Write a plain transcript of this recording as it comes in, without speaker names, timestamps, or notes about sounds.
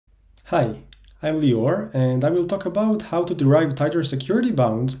Hi, I'm Lior, and I will talk about how to derive tighter security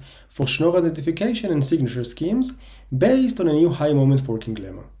bounds for Schnorr identification and signature schemes based on a new high-moment forking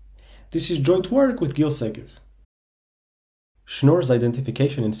lemma. This is joint work with Segev. Schnorr's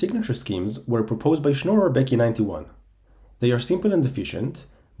identification and signature schemes were proposed by Schnorr back in 1991. They are simple and efficient,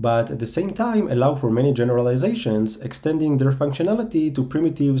 but at the same time allow for many generalizations, extending their functionality to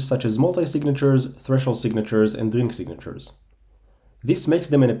primitives such as multi-signatures, threshold signatures, and ring signatures. This makes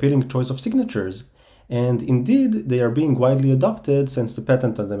them an appealing choice of signatures, and indeed they are being widely adopted since the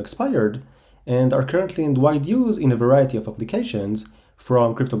patent on them expired, and are currently in wide use in a variety of applications,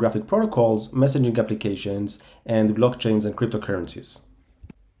 from cryptographic protocols, messaging applications, and blockchains and cryptocurrencies.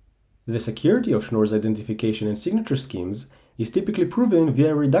 The security of Schnorr's identification and signature schemes is typically proven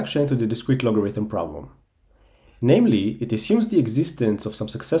via reduction to the discrete logarithm problem. Namely, it assumes the existence of some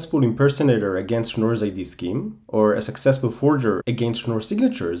successful impersonator against Schnorr's ID scheme, or a successful forger against Schnorr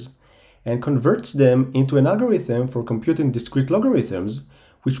signatures, and converts them into an algorithm for computing discrete logarithms,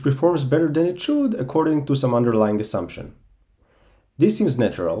 which performs better than it should according to some underlying assumption. This seems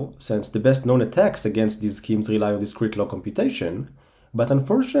natural, since the best known attacks against these schemes rely on discrete log computation, but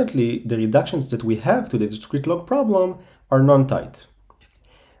unfortunately the reductions that we have to the discrete log problem are non-tight.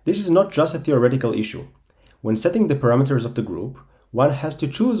 This is not just a theoretical issue. When setting the parameters of the group, one has to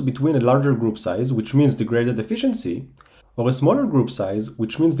choose between a larger group size, which means degraded efficiency, or a smaller group size,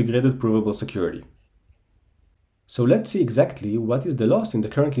 which means degraded provable security. So let's see exactly what is the loss in the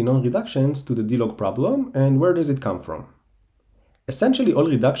currently known reductions to the D-log problem and where does it come from. Essentially all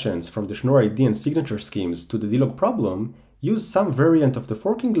reductions from the Schnorr ID and signature schemes to the D-log problem use some variant of the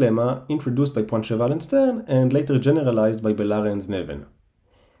forking lemma introduced by Poincheval and Stern and later generalized by Bellare and Neven.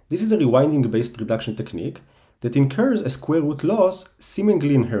 This is a rewinding-based reduction technique that incurs a square root loss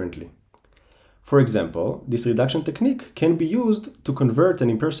seemingly inherently. For example, this reduction technique can be used to convert an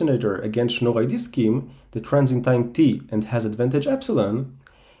impersonator against Schnorr ID scheme that runs in time t and has advantage epsilon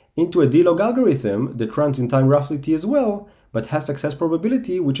into a D-log algorithm that runs in time roughly t as well, but has success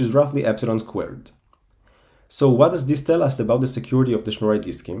probability which is roughly epsilon squared. So what does this tell us about the security of the Schnorr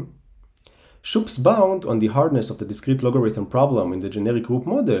ID scheme? Shoup's bound on the hardness of the discrete logarithm problem in the generic group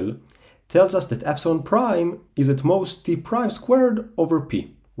model tells us that epsilon prime is at most t prime squared over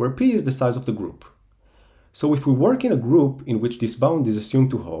p, where p is the size of the group. So if we work in a group in which this bound is assumed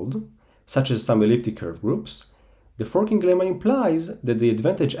to hold, such as some elliptic curve groups, the forking lemma implies that the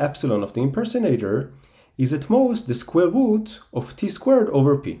advantage epsilon of the impersonator is at most the square root of t squared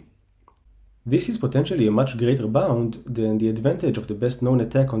over p. This is potentially a much greater bound than the advantage of the best known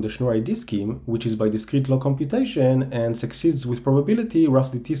attack on the Schnorr ID scheme, which is by discrete log computation and succeeds with probability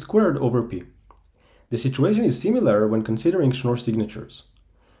roughly t squared over p. The situation is similar when considering Schnorr signatures.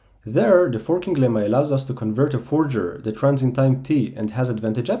 There, the forking lemma allows us to convert a forger that runs in time t and has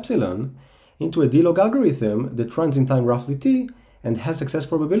advantage epsilon into a D-log algorithm that runs in time roughly t and has success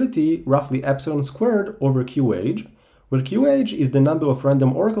probability roughly epsilon squared over QH, where QH is the number of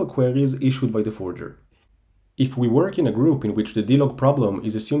random oracle queries issued by the forger. If we work in a group in which the D-log problem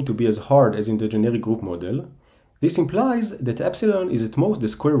is assumed to be as hard as in the generic group model, this implies that epsilon is at most the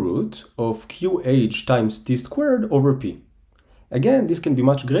square root of QH times t squared over p. Again, this can be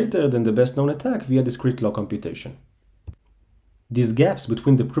much greater than the best known attack via discrete log computation. These gaps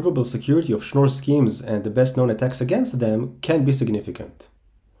between the provable security of Schnorr schemes and the best known attacks against them can be significant.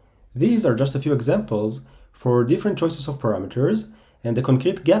 These are just a few examples for different choices of parameters and the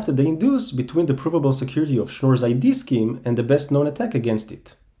concrete gap that they induce between the provable security of Schnorr's ID scheme and the best known attack against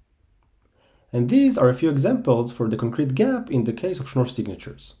it. And these are a few examples for the concrete gap in the case of Schnorr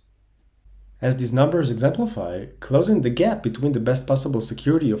signatures. As these numbers exemplify, closing the gap between the best possible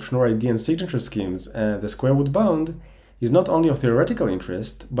security of Schnorr ID and signature schemes and the square root bound is not only of theoretical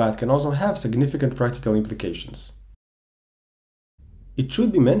interest, but can also have significant practical implications. It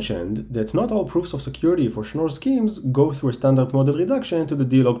should be mentioned that not all proofs of security for Schnorr schemes go through a standard model reduction to the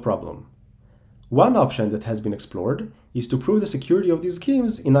D-log problem. One option that has been explored is to prove the security of these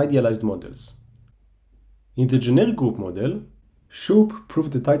schemes in idealized models. In the generic group model, Shoup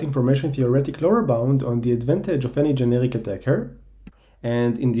proved the tight information theoretic lower bound on the advantage of any generic attacker,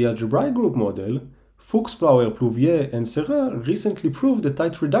 and in the algebraic group model, Fuchsbauer, Plouvier, and Serra recently proved the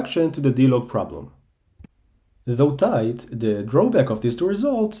tight reduction to the D-log problem. Though tight, the drawback of these two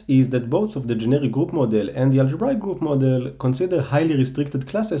results is that both of the generic group model and the algebraic group model consider highly restricted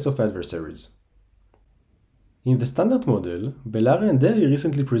classes of adversaries. In the standard model, Bellare and Day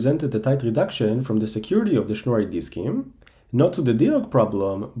recently presented a tight reduction from the security of the Schnorr ID scheme, not to the D-log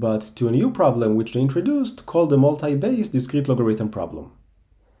problem, but to a new problem which they introduced called the multi-base discrete logarithm problem.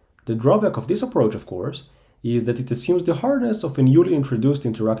 The drawback of this approach, of course, is that it assumes the hardness of a newly introduced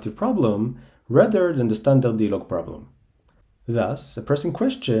interactive problem rather than the standard D-log problem. Thus, a pressing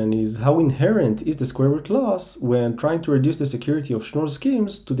question is how inherent is the square root loss when trying to reduce the security of Schnorr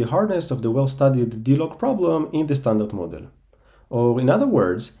schemes to the hardness of the well-studied D-log problem in the standard model? Or in other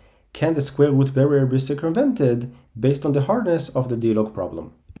words, can the square root barrier be circumvented based on the hardness of the D-log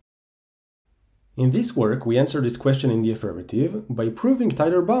problem? In this work, we answer this question in the affirmative by proving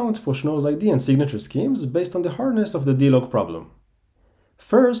tighter bounds for Schnorr's ID and signature schemes based on the hardness of the D-log problem.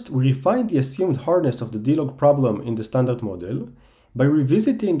 First, we refine the assumed hardness of the D-log problem in the standard model by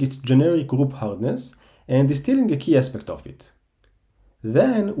revisiting its generic group hardness and distilling a key aspect of it.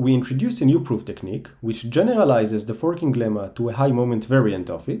 Then, we introduce a new proof technique which generalizes the forking lemma to a high moment variant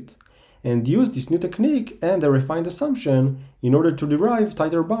of it, and use this new technique and a refined assumption in order to derive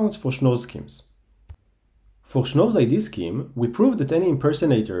tighter bounds for Schnorr's schemes. For Schnorr's ID scheme, we prove that any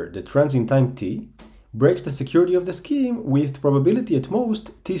impersonator that runs in time t breaks the security of the scheme with probability at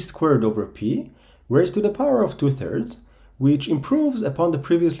most t squared over p raised to the power of 2/3, which improves upon the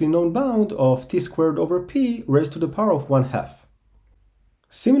previously known bound of t squared over p raised to the power of 1/2.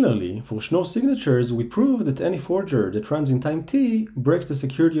 Similarly, for Schnorr signatures, we prove that any forger that runs in time t breaks the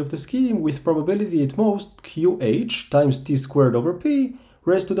security of the scheme with probability at most qh times t squared over p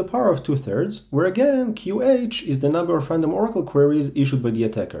raised to the power of 2/3, where again qh is the number of random oracle queries issued by the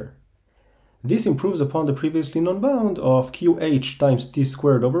attacker. This improves upon the previously known bound of qh times t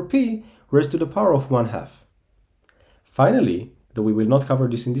squared over p raised to the power of 1/2. Finally, though we will not cover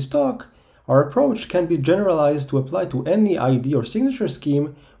this in this talk, our approach can be generalized to apply to any ID or signature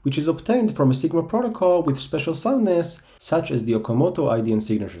scheme which is obtained from a Sigma protocol with special soundness, such as the Okamoto ID and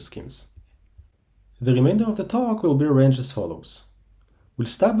signature schemes. The remainder of the talk will be arranged as follows. We'll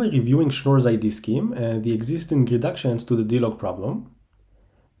start by reviewing Schnorr's ID scheme and the existing reductions to the D-log problem.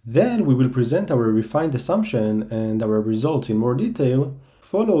 Then we will present our refined assumption and our results in more detail,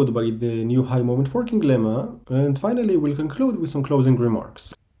 followed by the new high moment forking lemma, and finally we'll conclude with some closing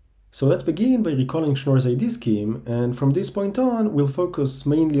remarks. So let's begin by recalling Schnorr's ID scheme, and from this point on we'll focus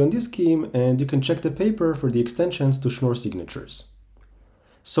mainly on this scheme, and you can check the paper for the extensions to Schnorr signatures.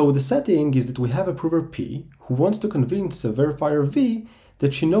 So the setting is that we have a prover P who wants to convince a verifier V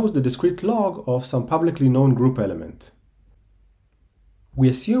that she knows the discrete log of some publicly known group element. We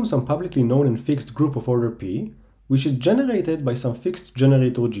assume some publicly known and fixed group of order P, which is generated by some fixed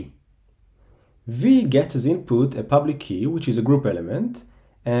generator G. V gets as input a public key, which is a group element,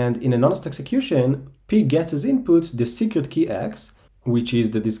 and in an honest execution, P gets as input the secret key X, which is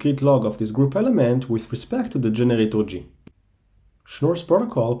the discrete log of this group element with respect to the generator G. Schnorr's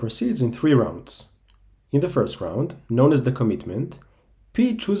protocol proceeds in 3 rounds. In the first round, known as the commitment,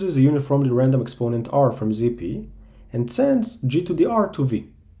 P chooses a uniformly random exponent R from ZP and sends G to the R to V.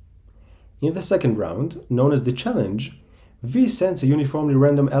 In the second round, known as the challenge, V sends a uniformly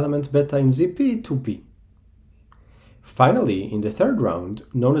random element beta in ZP to P. Finally, in the third round,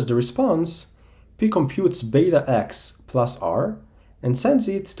 known as the response, P computes beta X plus R and sends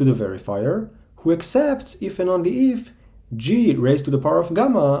it to the verifier, who accepts if and only if G raised to the power of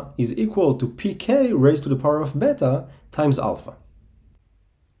gamma is equal to Pk raised to the power of beta times alpha.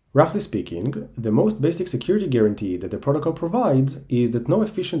 Roughly speaking, the most basic security guarantee that the protocol provides is that no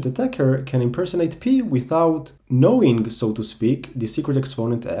efficient attacker can impersonate P without knowing, so to speak, the secret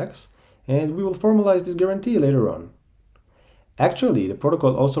exponent X, and we will formalize this guarantee later on. Actually, the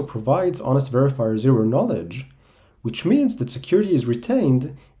protocol also provides honest verifier zero knowledge, which means that security is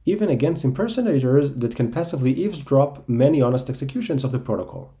retained even against impersonators that can passively eavesdrop many honest executions of the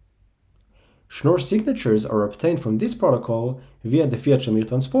protocol. Schnorr signatures are obtained from this protocol via the Fiat-Shamir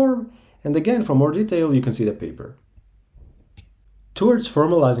transform, and again for more detail you can see the paper. Towards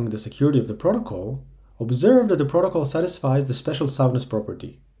formalizing the security of the protocol, observe that the protocol satisfies the special soundness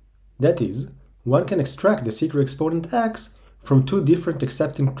property. That is, one can extract the secret exponent X from 2 different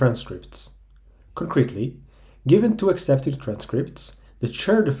accepting transcripts. Concretely, given 2 accepting transcripts that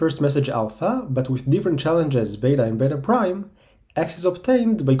share the first message alpha but with different challenges beta and beta prime, X is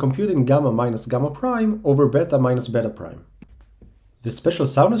obtained by computing gamma minus gamma prime over beta minus beta prime. The special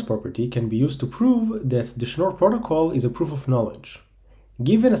soundness property can be used to prove that the Schnorr protocol is a proof of knowledge.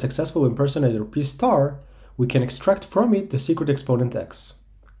 Given a successful impersonator P star, we can extract from it the secret exponent X.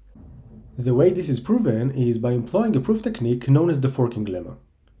 The way this is proven is by employing a proof technique known as the forking lemma.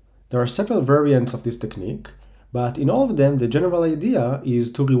 There are several variants of this technique, but in all of them the general idea is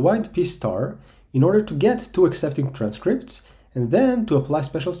to rewind P star in order to get 2 accepting transcripts and then to apply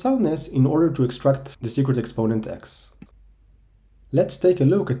special soundness in order to extract the secret exponent X. Let's take a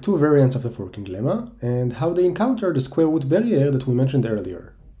look at 2 variants of the forking lemma and how they encounter the square root barrier that we mentioned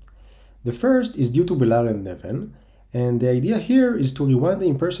earlier. The first is due to Lior and Neven, and the idea here is to rewind the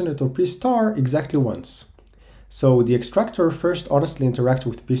impersonator P star exactly once. So the extractor first honestly interacts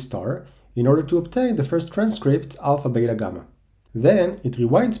with P star in order to obtain the first transcript alpha, beta, gamma. Then it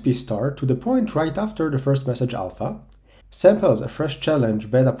rewinds P star to the point right after the first message alpha, samples a fresh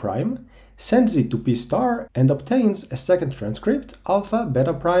challenge beta prime, sends it to P star, and obtains a second transcript alpha,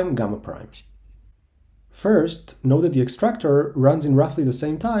 beta prime, gamma prime. First, note that the extractor runs in roughly the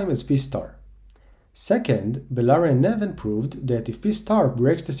same time as P star. Second, Lior and Neven proved that if P star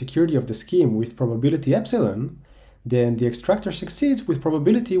breaks the security of the scheme with probability epsilon, then the extractor succeeds with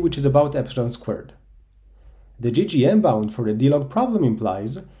probability which is about epsilon squared. The GGM bound for the D-log problem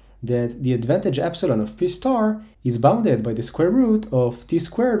implies that the advantage epsilon of P star is bounded by the square root of T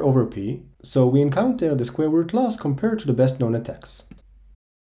squared over P, so we encounter the square root loss compared to the best known attacks.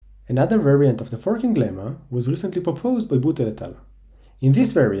 Another variant of the forking lemma was recently proposed by Bootel et al. In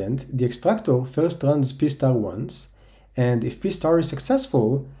this variant, the extractor first runs P star once, and if P star is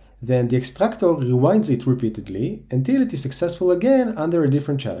successful, then the extractor rewinds it repeatedly until it is successful again under a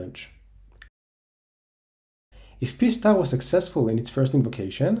different challenge. If P star was successful in its first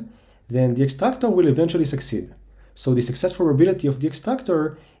invocation, then the extractor will eventually succeed, so the success probability of the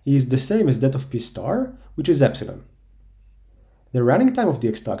extractor is the same as that of P star, which is epsilon. The running time of the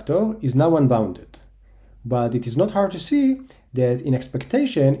extractor is now unbounded, but it is not hard to see that in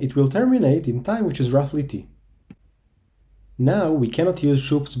expectation it will terminate in time which is roughly t. Now we cannot use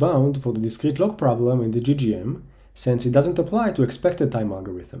Schupf's bound for the discrete log problem in the GGM, since it doesn't apply to expected time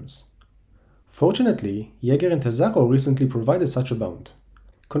algorithms. Fortunately, Jaeger and Tazaro recently provided such a bound.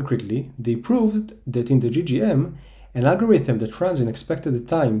 Concretely, they proved that in the GGM, an algorithm that runs in expected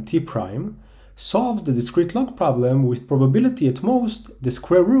time t prime solves the discrete log problem with probability at most the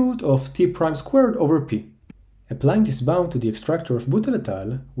square root of t prime squared over p. Applying this bound to the extractor of Bootel et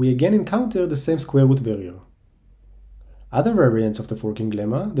al., we again encounter the same square root barrier. Other variants of the forking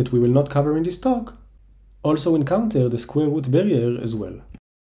lemma that we will not cover in this talk also encounter the square root barrier as well.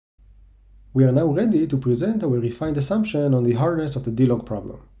 We are now ready to present our refined assumption on the hardness of the D-log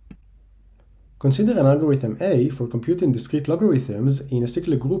problem. Consider an algorithm A for computing discrete logarithms in a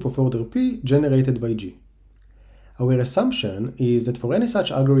cyclic group of order P generated by G. Our assumption is that for any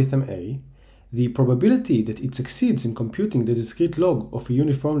such algorithm A, the probability that it succeeds in computing the discrete log of a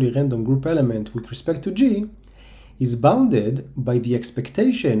uniformly random group element with respect to G is bounded by the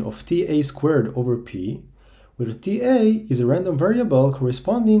expectation of Ta squared over P, where Ta is a random variable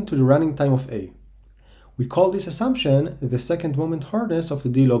corresponding to the running time of A. We call this assumption the second moment hardness of the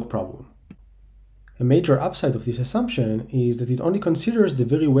D-log problem. A major upside of this assumption is that it only considers the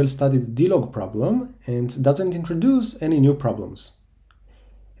very well-studied D-log problem and doesn't introduce any new problems.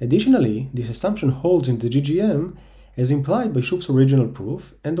 Additionally, this assumption holds in the GGM as implied by Schupf's original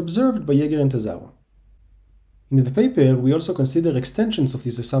proof and observed by Jaeger and Tazaro. In the paper, we also consider extensions of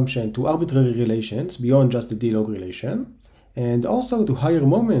this assumption to arbitrary relations beyond just the D-log relation, and also to higher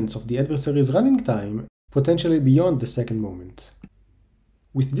moments of the adversary's running time, potentially beyond the second moment.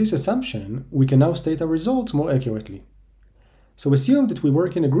 With this assumption, we can now state our results more accurately. So assume that we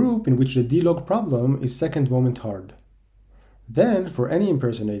work in a group in which the D-log problem is second moment hard. Then, for any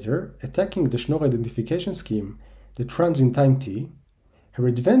impersonator attacking the Schnorr identification scheme that runs in time t, her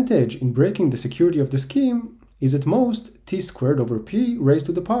advantage in breaking the security of the scheme is at most t squared over p raised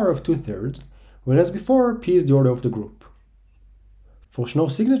to the power of 2/3, whereas before p is the order of the group. For Schnorr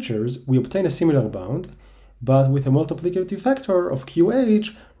signatures, we obtain a similar bound, but with a multiplicative factor of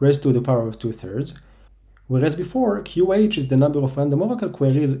qh raised to the power of 2/3, whereas before qh is the number of random oracle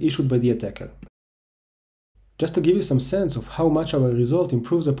queries issued by the attacker. Just to give you some sense of how much our result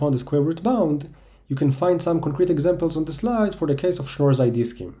improves upon the square root bound, you can find some concrete examples on the slide for the case of Schnorr's ID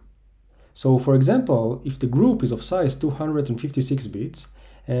scheme. So for example, if the group is of size 256 bits,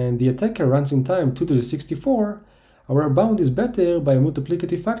 and the attacker runs in time 2 to the 64, our bound is better by a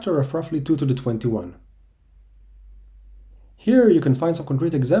multiplicative factor of roughly 2 to the 21. Here you can find some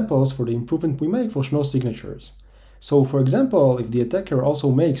concrete examples for the improvement we make for Schnorr signatures. So for example, if the attacker also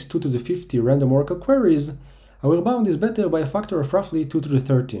makes 2 to the 50 random oracle queries, our bound is better by a factor of roughly 2 to the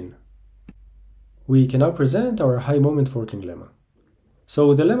 13. We can now present our high moment forking lemma.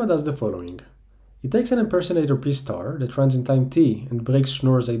 So the lemma does the following. It takes an impersonator P star that runs in time t and breaks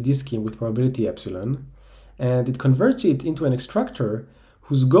Schnorr's ID scheme with probability epsilon, and it converts it into an extractor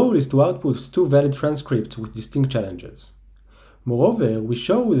whose goal is to output 2 valid transcripts with distinct challenges. Moreover, we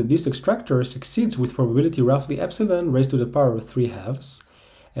show that this extractor succeeds with probability roughly epsilon raised to the power of 3/2,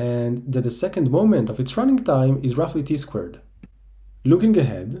 and that the second moment of its running time is roughly t squared. Looking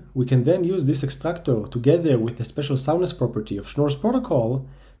ahead, we can then use this extractor together with the special soundness property of Schnorr's protocol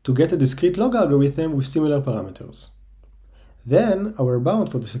to get a discrete log algorithm with similar parameters. Then, our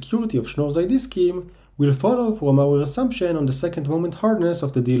bound for the security of Schnorr's ID scheme will follow from our assumption on the second moment hardness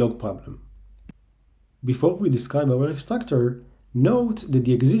of the D-log problem. Before we describe our extractor, note that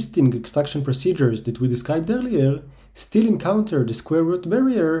the existing extraction procedures that we described earlier still encounter the square root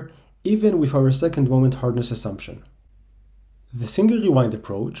barrier even with our second moment hardness assumption. The single rewind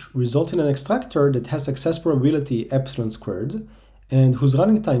approach results in an extractor that has success probability epsilon squared and whose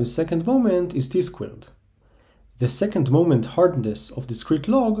running time's second moment is t squared. The second moment hardness of discrete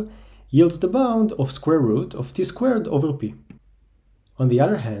log yields the bound of square root of t squared over p. On the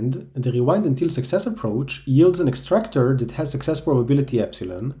other hand, the rewind until success approach yields an extractor that has success probability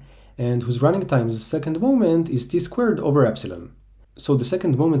epsilon and whose running time's second moment is t squared over epsilon. So the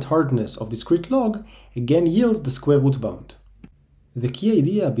second moment hardness of discrete log again yields the square root bound. The key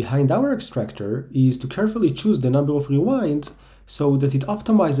idea behind our extractor is to carefully choose the number of rewinds so that it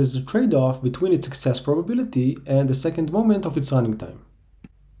optimizes the trade-off between its success probability and the second moment of its running time.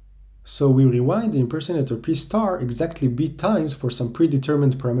 So we rewind the impersonator p star exactly b times for some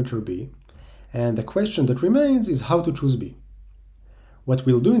predetermined parameter b, and the question that remains is how to choose b. What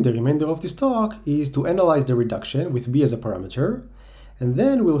we'll do in the remainder of this talk is to analyze the reduction with b as a parameter, and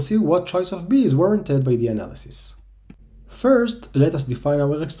then we'll see what choice of b is warranted by the analysis. First, let us define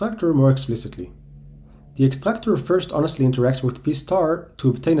our extractor more explicitly. The extractor first honestly interacts with p star to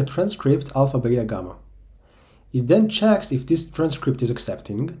obtain a transcript alpha, beta, gamma. It then checks if this transcript is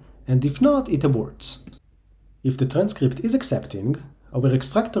accepting, and if not, it aborts. If the transcript is accepting, our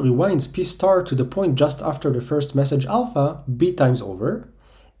extractor rewinds p star to the point just after the first message alpha b times over,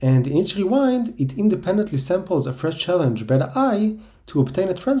 and in each rewind, it independently samples a fresh challenge beta I to obtain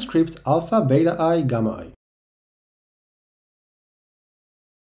a transcript alpha, beta I, gamma I.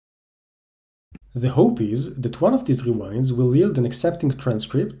 The hope is that one of these rewinds will yield an accepting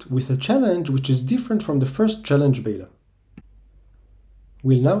transcript with a challenge which is different from the first challenge beta.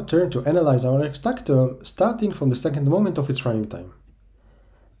 We'll now turn to analyze our extractor starting from the second moment of its running time.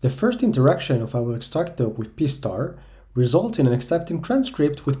 The first interaction of our extractor with p star results in an accepting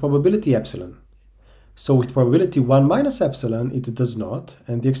transcript with probability epsilon. So with probability 1 minus epsilon it does not,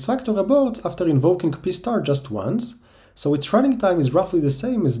 and the extractor aborts after invoking p star just once, so its running time is roughly the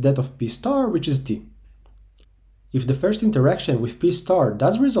same as that of p star, which is t. If the first interaction with p star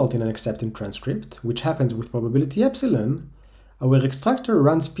does result in an accepting transcript, which happens with probability epsilon, our extractor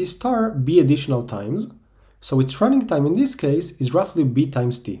runs p star b additional times, so its running time in this case is roughly b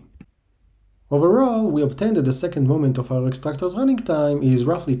times t. Overall, we obtain that the second moment of our extractor's running time is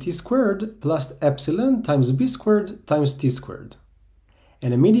roughly t squared plus epsilon times b squared times t squared.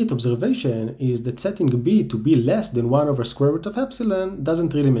 An immediate observation is that setting b to be less than 1 over square root of epsilon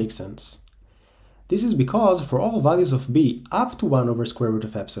doesn't really make sense. This is because for all values of b up to 1 over square root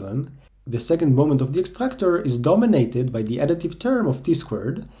of epsilon, the second moment of the extractor is dominated by the additive term of t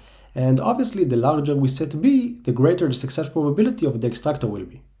squared, and obviously the larger we set b, the greater the success probability of the extractor will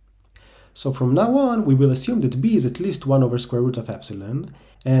be. So from now on, we will assume that b is at least 1 over square root of epsilon,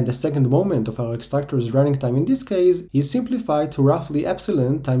 and the second moment of our extractor's running time in this case is simplified to roughly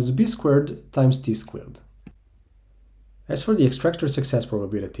epsilon times b squared times t squared. As for the extractor success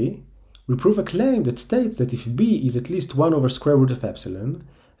probability, we prove a claim that states that if b is at least 1 over square root of epsilon,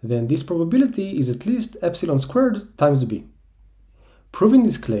 then this probability is at least epsilon squared times b. Proving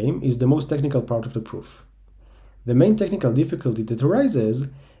this claim is the most technical part of the proof. The main technical difficulty that arises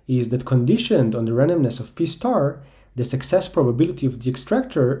is that conditioned on the randomness of p star, the success probability of the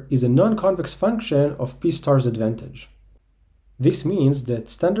extractor is a non-convex function of p star's advantage. This means that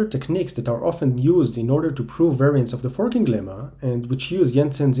standard techniques that are often used in order to prove variance of the forking lemma and which use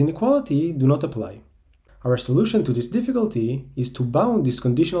Jensen's inequality do not apply. Our solution to this difficulty is to bound this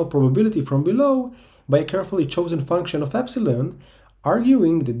conditional probability from below by a carefully chosen function of epsilon,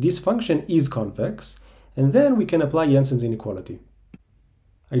 arguing that this function is convex, and then we can apply Jensen's inequality.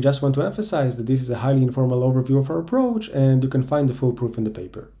 I just want to emphasize that this is a highly informal overview of our approach, and you can find the full proof in the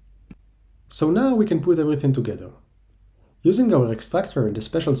paper. So now we can put everything together. Using our extractor and the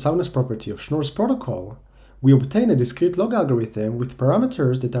special soundness property of Schnorr's protocol, we obtain a discrete log algorithm with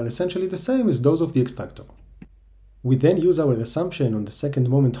parameters that are essentially the same as those of the extractor. We then use our assumption on the second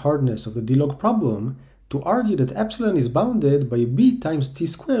moment hardness of the D-log problem to argue that epsilon is bounded by b times t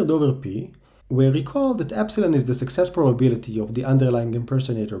squared over p, where recall that epsilon is the success probability of the underlying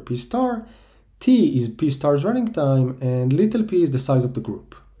impersonator p star, t is p star's running time, and little p is the size of the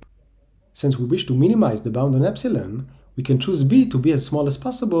group. Since we wish to minimize the bound on epsilon, we can choose b to be as small as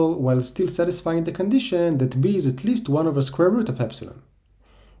possible while still satisfying the condition that b is at least 1 over square root of epsilon.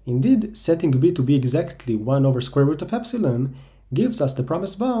 Indeed, setting b to be exactly 1 over square root of epsilon gives us the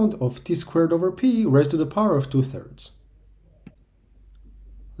promised bound of t squared over p raised to the power of 2/3.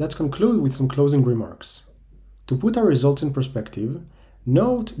 Let's conclude with some closing remarks. To put our results in perspective,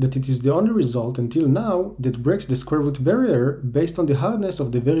 note that it is the only result until now that breaks the square root barrier based on the hardness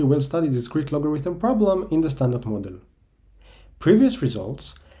of the very well-studied discrete logarithm problem in the standard model. Previous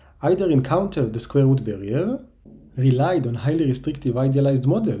results either encountered the square root barrier, relied on highly restrictive idealized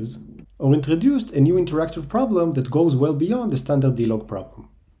models, or introduced a new interactive problem that goes well beyond the standard D-log problem.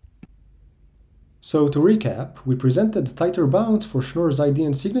 So to recap, we presented tighter bounds for Schnorr's ID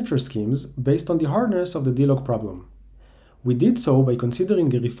and signature schemes based on the hardness of the D-log problem. We did so by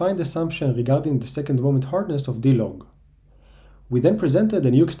considering a refined assumption regarding the second moment hardness of D-log. We then presented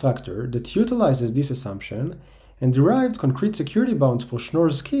a new extractor that utilizes this assumption and derived concrete security bounds for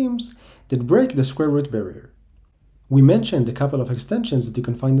Schnorr's schemes that break the square root barrier. We mentioned a couple of extensions that you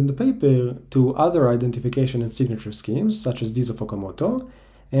can find in the paper to other identification and signature schemes, such as these of Okamoto,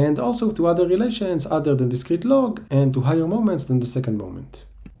 and also to other relations other than discrete log and to higher moments than the second moment.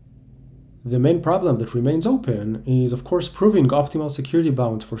 The main problem that remains open is, of course, proving optimal security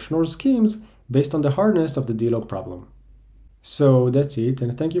bounds for Schnorr's schemes based on the hardness of the D-log problem. So that's it,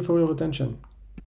 and thank you for your attention.